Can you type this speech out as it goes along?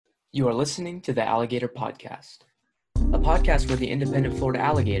You are listening to the Alligator Podcast, a podcast where the Independent Florida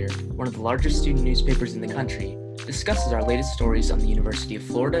Alligator, one of the largest student newspapers in the country, discusses our latest stories on the University of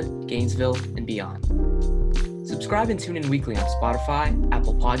Florida, Gainesville, and beyond. Subscribe and tune in weekly on Spotify,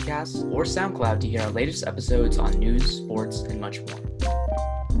 Apple Podcasts, or SoundCloud to hear our latest episodes on news, sports, and much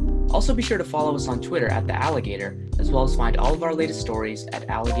more. Also be sure to follow us on Twitter at The Alligator, as well as find all of our latest stories at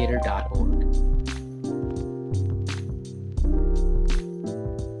alligator.org.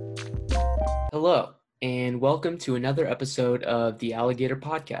 Hello, and welcome to another episode of the Alligator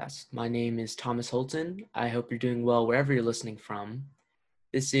Podcast. My name is Thomas Holton. I hope you're doing well wherever you're listening from.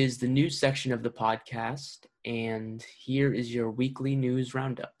 This is the news section of the podcast, and here is your weekly news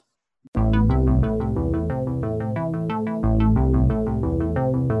roundup.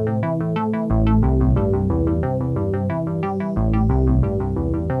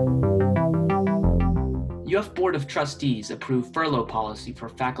 UF Board of Trustees approved furlough policy for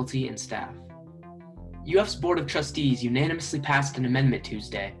faculty and staff. UF's Board of Trustees unanimously passed an amendment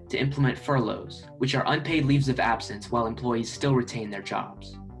Tuesday to implement furloughs, which are unpaid leaves of absence while employees still retain their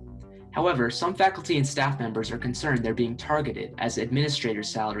jobs. However, some faculty and staff members are concerned they're being targeted as administrators'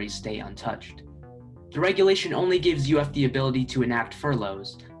 salaries stay untouched. The regulation only gives UF the ability to enact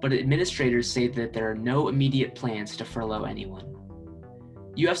furloughs, but administrators say that there are no immediate plans to furlough anyone.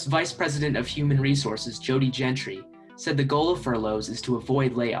 UF's Vice President of Human Resources, Jody Gentry, said the goal of furloughs is to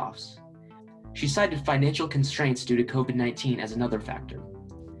avoid layoffs. She cited financial constraints due to COVID-19 as another factor.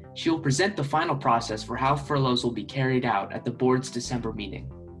 She will present the final process for how furloughs will be carried out at the board's December meeting.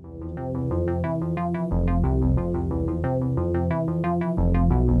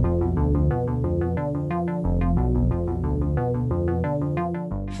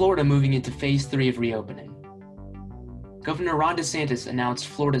 Florida moving into Phase 3 of reopening. Governor Ron DeSantis announced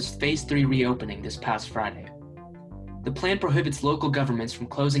Florida's Phase 3 reopening this past Friday. The plan prohibits local governments from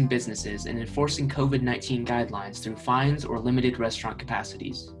closing businesses and enforcing COVID-19 guidelines through fines or limited restaurant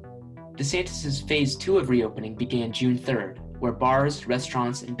capacities. DeSantis' Phase 2 of reopening began June 3rd, where bars,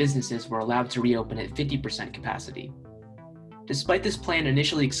 restaurants, and businesses were allowed to reopen at 50% capacity. Despite this plan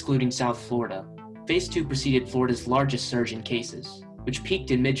initially excluding South Florida, Phase 2 preceded Florida's largest surge in cases, which peaked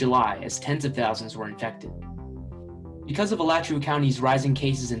in mid-July as tens of thousands were infected. Because of Alachua County's rising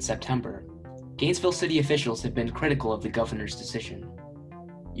cases in September, Gainesville city officials have been critical of the governor's decision.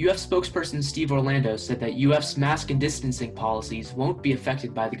 UF spokesperson Steve Orlando said that UF's mask and distancing policies won't be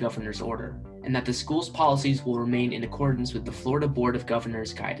affected by the governor's order, and that the school's policies will remain in accordance with the Florida Board of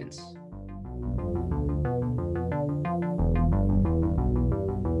Governors' guidance.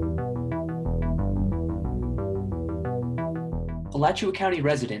 Alachua County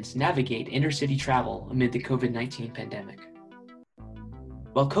residents navigate inter-city travel amid the COVID-19 pandemic.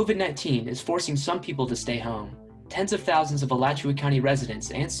 While COVID-19 is forcing some people to stay home, tens of thousands of Alachua County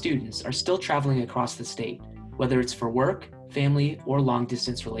residents and students are still traveling across the state, whether it's for work, family, or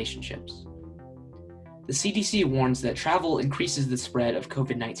long-distance relationships. The CDC warns that travel increases the spread of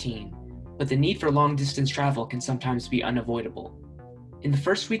COVID-19, but the need for long-distance travel can sometimes be unavoidable. In the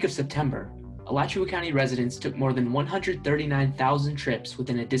first week of September, Alachua County residents took more than 139,000 trips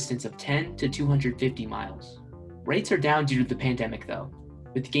within a distance of 10 to 250 miles. Rates are down due to the pandemic, though,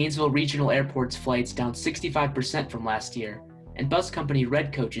 with Gainesville Regional Airport's flights down 65% from last year, and bus company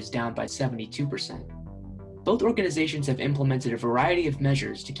Red Coach is down by 72%. Both organizations have implemented a variety of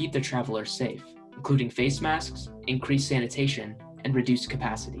measures to keep their travelers safe, including face masks, increased sanitation, and reduced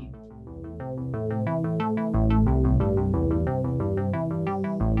capacity.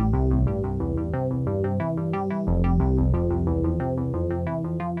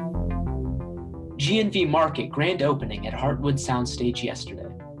 G&V Market grand opening at Heartwood Soundstage yesterday.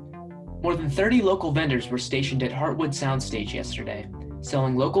 More than 30 local vendors were stationed at Heartwood Soundstage yesterday,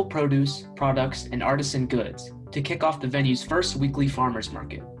 selling local produce, products, and artisan goods to kick off the venue's first weekly farmers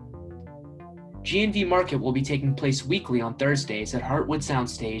market. G&V Market will be taking place weekly on Thursdays at Heartwood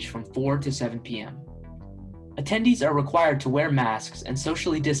Soundstage from 4 to 7 p.m. Attendees are required to wear masks and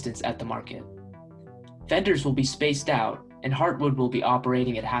socially distance at the market. Vendors will be spaced out, and Heartwood will be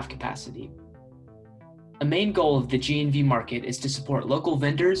operating at half capacity. A main goal of the G&V Market is to support local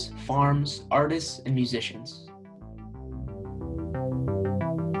vendors, farms, artists, and musicians.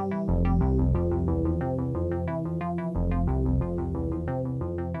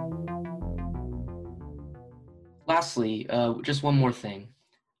 Lastly, just one more thing.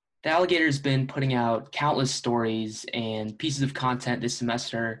 The Alligator's been putting out countless stories and pieces of content this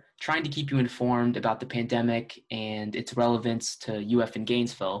semester, trying to keep you informed about the pandemic and its relevance to UF and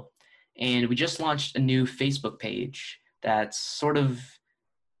Gainesville. And we just launched a new Facebook page that's sort of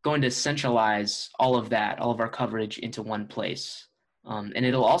going to centralize all of that, all of our coverage into one place. And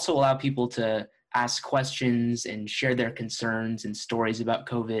it'll also allow people to ask questions and share their concerns and stories about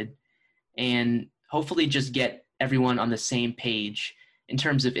COVID, and hopefully just get everyone on the same page in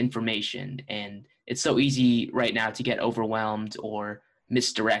terms of information. And it's so easy right now to get overwhelmed or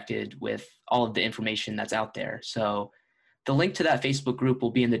misdirected with all of the information that's out there. So the link to that Facebook group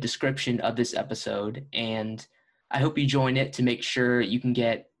will be in the description of this episode, and I hope you join it to make sure you can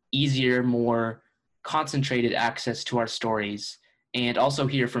get easier, more concentrated access to our stories, and also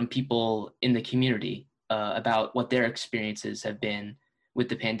hear from people in the community about what their experiences have been with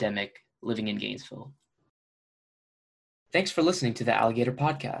the pandemic living in Gainesville. Thanks for listening to the Alligator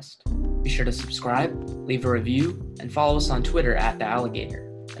Podcast. Be sure to subscribe, leave a review, and follow us on Twitter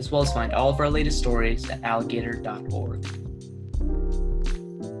 @TheAlligator, as well as find all of our latest stories at alligator.org.